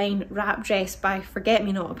Azaline wrap dress by Forget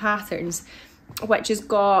Me Not Patterns, which has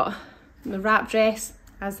got the wrap dress,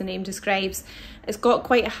 as the name describes. It's got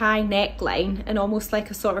quite a high neckline and almost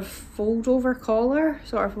like a sort of fold over collar,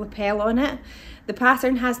 sort of lapel on it. The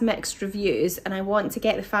pattern has mixed reviews and I want to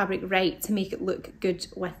get the fabric right to make it look good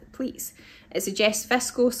with pleats. It suggests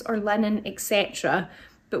viscose or linen, etc.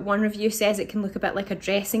 But one review says it can look a bit like a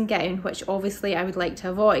dressing gown, which obviously I would like to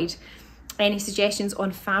avoid. Any suggestions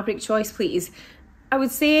on fabric choice, please? I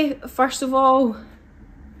would say, first of all,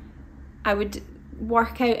 I would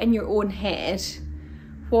work out in your own head,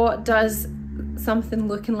 what does something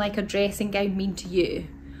looking like a dressing gown mean to you?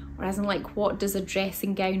 or as in like, what does a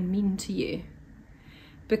dressing gown mean to you?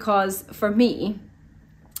 Because for me,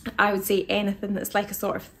 I would say anything that's like a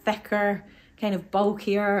sort of thicker, kind of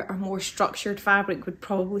bulkier or more structured fabric would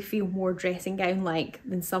probably feel more dressing gown like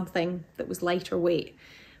than something that was lighter weight.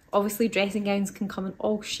 Obviously dressing gowns can come in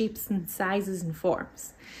all shapes and sizes and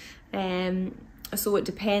forms. So it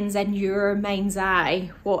depends in your mind's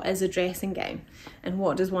eye, what is a dressing gown and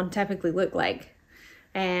what does one typically look like.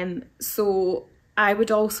 So I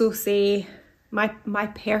would also say my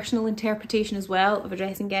personal interpretation as well of a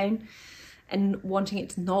dressing gown, and wanting it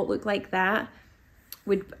to not look like that,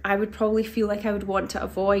 I would probably feel like I would want to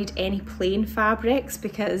avoid any plain fabrics,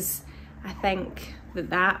 because I think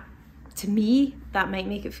that to me, that might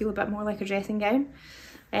make it feel a bit more like a dressing gown.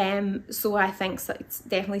 So I think it's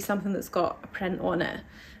definitely something that's got a print on it.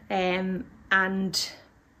 And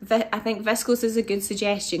I think viscose is a good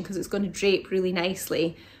suggestion because it's going to drape really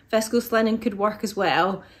nicely. Viscose linen could work as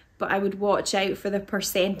well, but I would watch out for the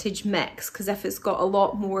percentage mix, because if it's got a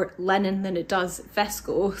lot more linen than it does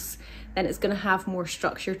viscose, then it's going to have more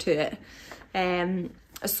structure to it.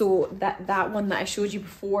 So that one that I showed you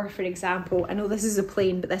before, for example, I know this is a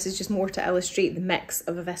plain, but this is just more to illustrate the mix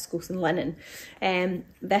of a viscose and linen.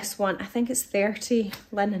 This one, I think it's 30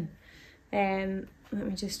 linen. Let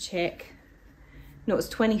me just check. No, it's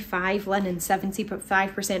 25 linen, 75%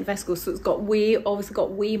 viscose. So it's obviously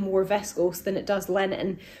got way more viscose than it does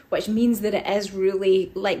linen, which means that it is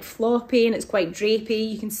really like floppy and it's quite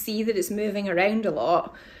drapey. You can see that it's moving around a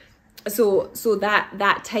lot. So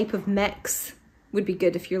that type of mix would be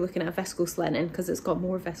good if you're looking at a viscose linen, because it's got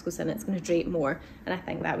more viscose in it, it's going to drape more, and I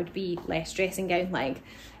think that would be less dressing gown like.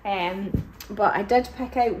 But I did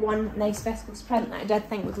pick out one nice viscose print that I did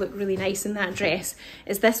think would look really nice in that dress.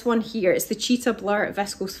 Is this one here. It's the Cheetah Blur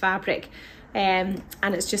viscose fabric, and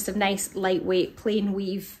it's just a nice lightweight plain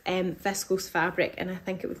weave viscose fabric, and I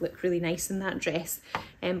think it would look really nice in that dress.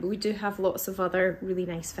 But we do have lots of other really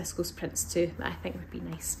nice viscose prints too that I think would be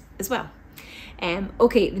nice as well.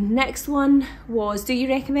 Okay, the next one was, do you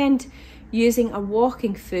recommend using a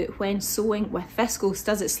walking foot when sewing with viscose?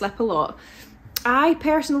 Does it slip a lot? I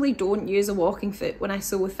personally don't use a walking foot when I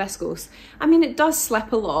sew with viscose. I mean, it does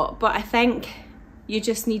slip a lot, but I think you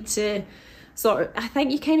just need to I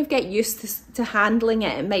think you kind of get used to handling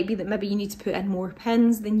it. It might be that maybe you need to put in more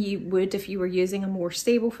pins than you would if you were using a more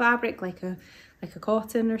stable fabric like a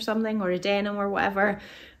cotton or something, or a denim or whatever.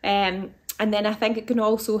 And then I think it can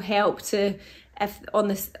also help to, if on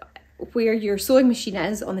this, where your sewing machine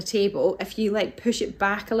is on the table, if you like push it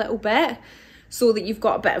back a little bit so that you've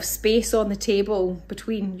got a bit of space on the table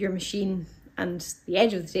between your machine and the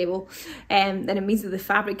edge of the table, then it means that the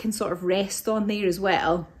fabric can sort of rest on there as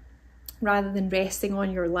well, rather than resting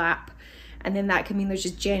on your lap. And then that can mean there's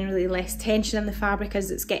just generally less tension in the fabric as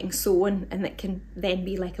it's getting sewn, and it can then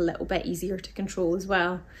be like a little bit easier to control as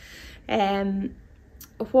well.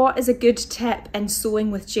 What is a good tip in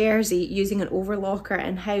sewing with jersey using an overlocker,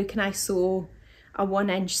 and how can I sew a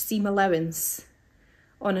 1-inch seam allowance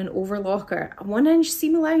on an overlocker? A 1-inch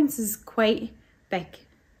seam allowance is quite big.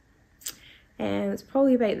 It's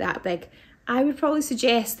probably about that big. I would probably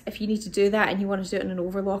suggest, if you need to do that and you want to do it in an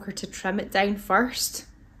overlocker, to trim it down first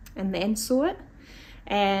and then sew it.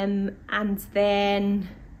 And then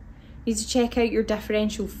you need to check out your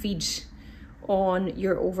differential feed on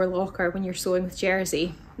your overlocker when you're sewing with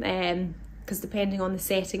jersey, because depending on the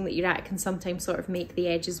setting that you're at, can sometimes sort of make the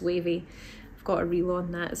edges wavy. I've got a reel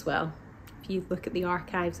on that as well. If you look at the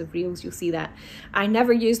archives of reels, you'll see that. I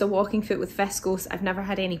never used a walking foot with viscose. I've never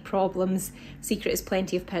had any problems. Secret is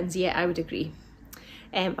plenty of pins. Yeah, I would agree.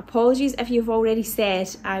 Apologies if you've already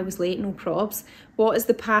said I was late, no probs. What is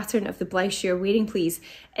the pattern of the blouse you're wearing, please?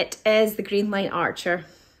 It is the Grainline Archer,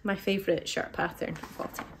 my favourite shirt pattern of all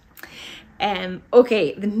time.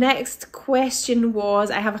 Okay, the next question was,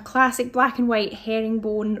 I have a classic black and white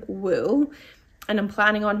herringbone wool and I'm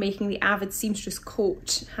planning on making the avid seamstress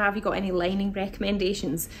coat. Have you got any lining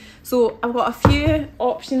recommendations? So I've got a few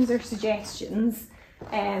options or suggestions.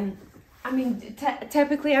 I mean,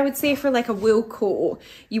 typically I would say for like a wool coat,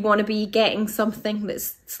 you want to be getting something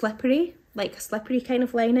that's slippery, like a slippery kind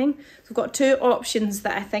of lining. So I've got two options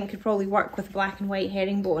that I think could probably work with black and white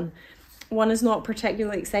herringbone. One is not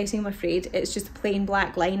particularly exciting, I'm afraid. It's just a plain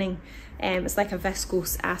black lining. It's like a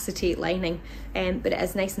viscose acetate lining, but it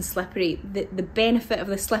is nice and slippery. The benefit of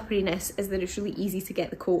the slipperiness is that it's really easy to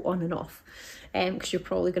get the coat on and off, because you're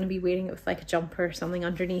probably going to be wearing it with like a jumper or something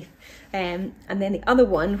underneath. And then the other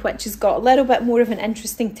one, which has got a little bit more of an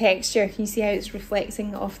interesting texture, can you see how it's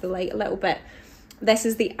reflecting off the light a little bit? This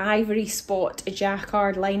is the Ivory Spot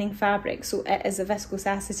Jacquard lining fabric, so it is a viscose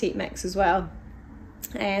acetate mix as well.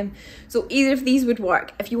 So either of these would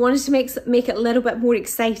work. If you wanted to make it a little bit more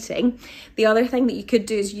exciting, the other thing that you could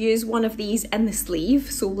do is use one of these in the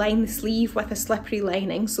sleeve. So line the sleeve with a slippery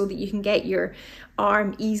lining so that you can get your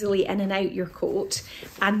arm easily in and out your coat,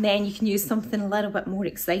 and then you can use something a little bit more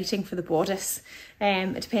exciting for the bodice.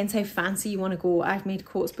 It depends how fancy you want to go. I've made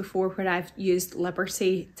coats before where I've used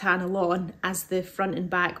Liberty Tanalon as the front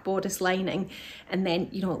and back bodice lining, and then,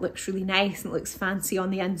 you know, it looks really nice and it looks fancy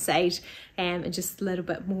on the inside, and just a little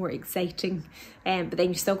bit more exciting. But then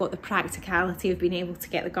you've still got the practicality of being able to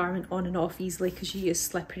get the garment on and off easily because you use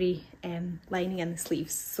slippery lining in the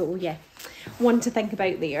sleeves. So yeah, one to think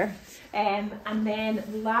about there. And then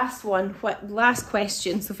last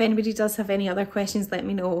question, so if anybody does have any other questions, let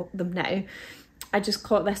me know them now. I just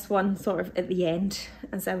caught this one sort of at the end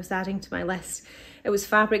as I was adding to my list. It was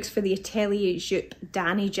fabrics for the Atelier Jupe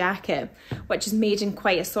Danny jacket, which is made in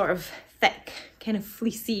quite a sort of thick, kind of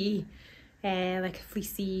fleecy, like a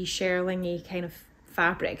fleecy shearling-y kind of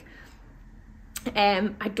fabric.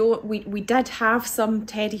 We did have some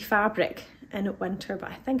teddy fabric in at winter,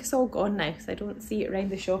 but I think it's all gone now because I don't see it around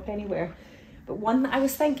the shop anywhere. But one that I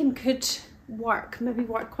was thinking could maybe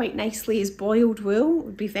work quite nicely is boiled wool. It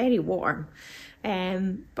would be very warm.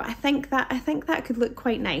 But I think that could look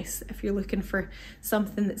quite nice if you're looking for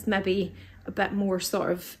something that's maybe a bit more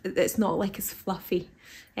sort of, it's not like as fluffy,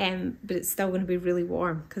 but it's still going to be really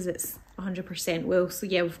warm because it's 100% wool. So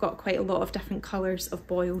yeah, we've got quite a lot of different colours of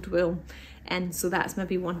boiled wool, and so that's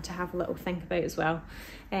maybe one to have a little think about as well.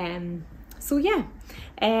 So yeah,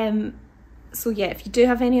 if you do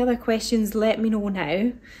have any other questions, let me know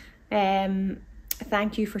now.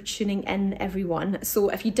 Thank you for tuning in, everyone. So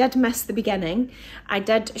if you did miss the beginning, I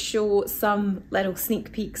did show some little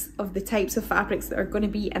sneak peeks of the types of fabrics that are going to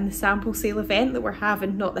be in the sample sale event that we're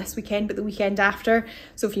having, not this weekend, but the weekend after.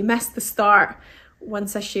 So if you missed the start,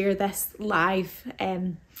 once I share this live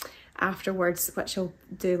afterwards, which I'll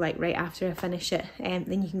do like right after I finish it,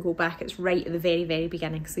 then you can go back. It's right at the very, very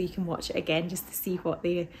beginning, so you can watch it again just to see what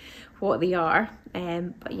they are.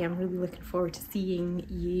 But yeah, I'm really looking forward to seeing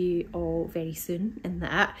you all very soon in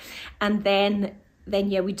that. And then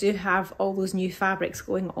yeah, we do have all those new fabrics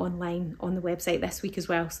going online on the website this week as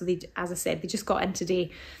well. So they, as I said, they just got in today.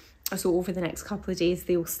 So over the next couple of days,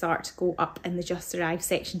 they'll start to go up in the Just Arrived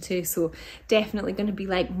section too. So definitely going to be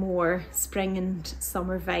like more spring and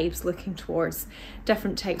summer vibes, looking towards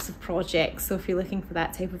different types of projects. So if you're looking for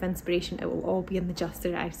that type of inspiration, it will all be in the Just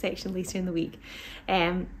Arrived section later in the week.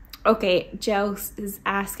 Okay, Jill is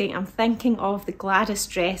asking, I'm thinking of the Gladys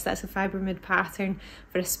dress, that's a Fibermid pattern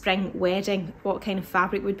for a spring wedding. What kind of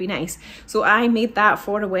fabric would be nice? So I made that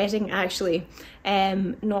for a wedding actually,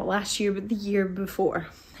 not last year, but the year before.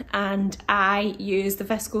 And I used the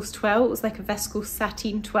viscose twill. It was like a viscose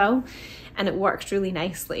sateen twill, and it worked really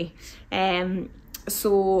nicely.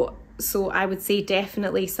 So I would say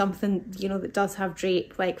definitely something, you know, that does have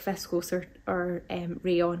drape like viscose or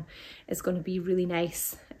rayon is going to be really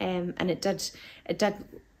nice. And it did.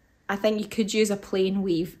 I think you could use a plain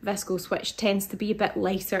weave viscose, which tends to be a bit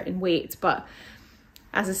lighter in weight, but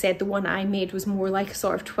as I said, the one I made was more like a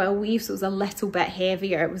sort of twill weave, so it was a little bit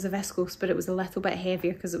heavier. It was a viscose, but it was a little bit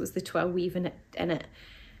heavier because it was the twill weave in it.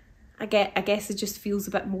 I guess it just feels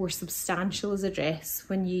a bit more substantial as a dress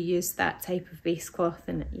when you use that type of base cloth,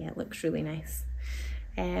 and yeah, it looks really nice.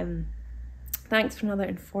 Thanks for another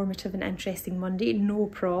informative and interesting Monday. No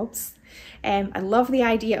probs. I love the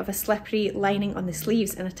idea of a slippery lining on the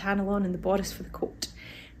sleeves and a tanalon in the bodice for the coat.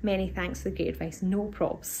 Many thanks for the great advice. No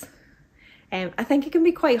probs. I think it can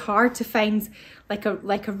be quite hard to find like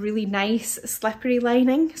a really nice slippery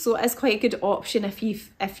lining, so it is quite a good option if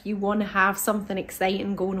you want to have something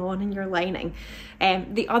exciting going on in your lining.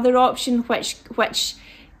 The other option which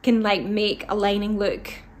can like make a lining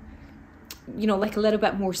look, you know, like a little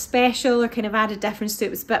bit more special or kind of add a difference to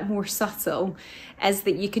it, it's a bit more subtle, is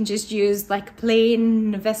that you can just use like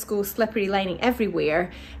plain viscose slippery lining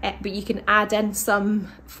everywhere, but you can add in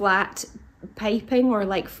some flat piping or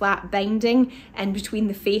like flat binding in between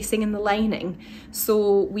the facing and the lining.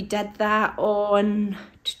 So we did that on,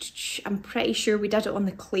 I'm pretty sure we did it on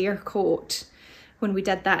the clear coat when we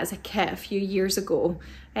did that as a kit a few years ago.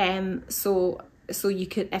 So you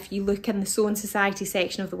could, if you look in the Sewing Society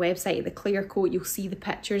section of the website, the clear coat, you'll see the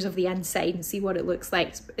pictures of the inside and see what it looks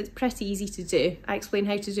like. It's pretty easy to do. I explain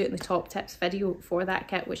how to do it in the top tips video for that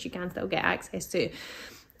kit, which you can still get access to.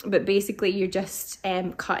 But basically you're just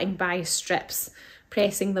cutting by strips,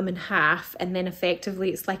 pressing them in half, and then effectively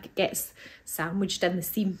it's like it gets sandwiched in the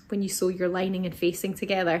seam when you sew your lining and facing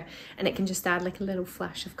together, and it can just add like a little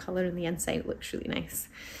flash of colour on the inside. It looks really nice.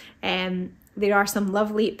 There are some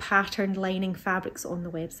lovely patterned lining fabrics on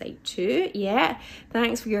the website too. Yeah,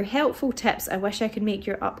 thanks for your helpful tips. I wish I could make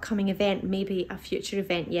your upcoming event, maybe a future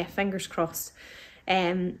event. Yeah, fingers crossed.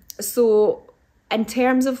 So in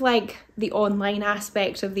terms of like the online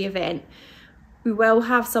aspect of the event, we will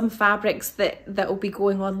have some fabrics that will be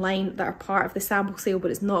going online that are part of the sample sale, but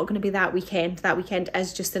it's not going to be that weekend. That weekend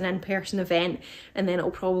is just an in-person event, and then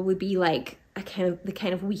it'll probably be like the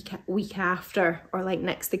kind of week after, or like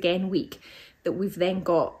next again week, that we've then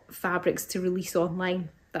got fabrics to release online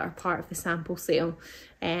that are part of the sample sale.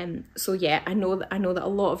 So yeah, I know that a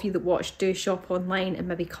lot of you that watch do shop online, and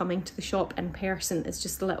maybe coming to the shop in person is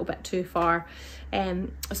just a little bit too far.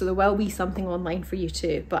 So there will be something online for you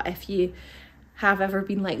too. But if you have ever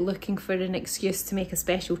been like looking for an excuse to make a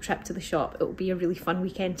special trip to the shop, it will be a really fun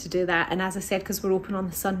weekend to do that. And as I said, because we're open on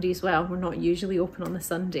the Sunday as well, we're not usually open on the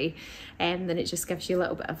Sunday, then it just gives you a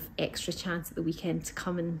little bit of extra chance at the weekend to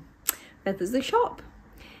come and visit the shop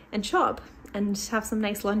and have some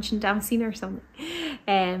nice lunch in Damascene or something.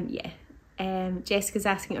 Jessica's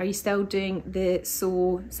asking, are you still doing the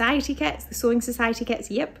Sewing Society kits?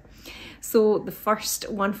 Yep. So the first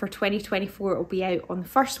one for 2024 will be out on the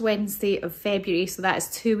first Wednesday of February, so that is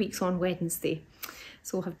 2 weeks on Wednesday.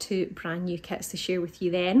 So we'll have 2 brand new kits to share with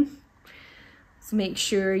you then. So make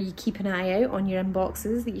sure you keep an eye out on your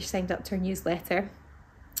inboxes that you're signed up to our newsletter.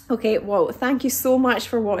 Okay, well, thank you so much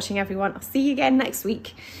for watching, everyone. I'll see you again next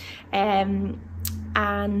week. And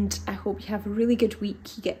I hope you have a really good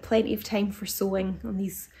week. You get plenty of time for sewing on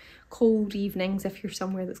these cold evenings if you're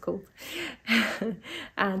somewhere that's cold. And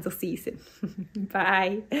I'll see you soon.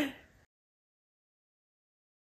 Bye.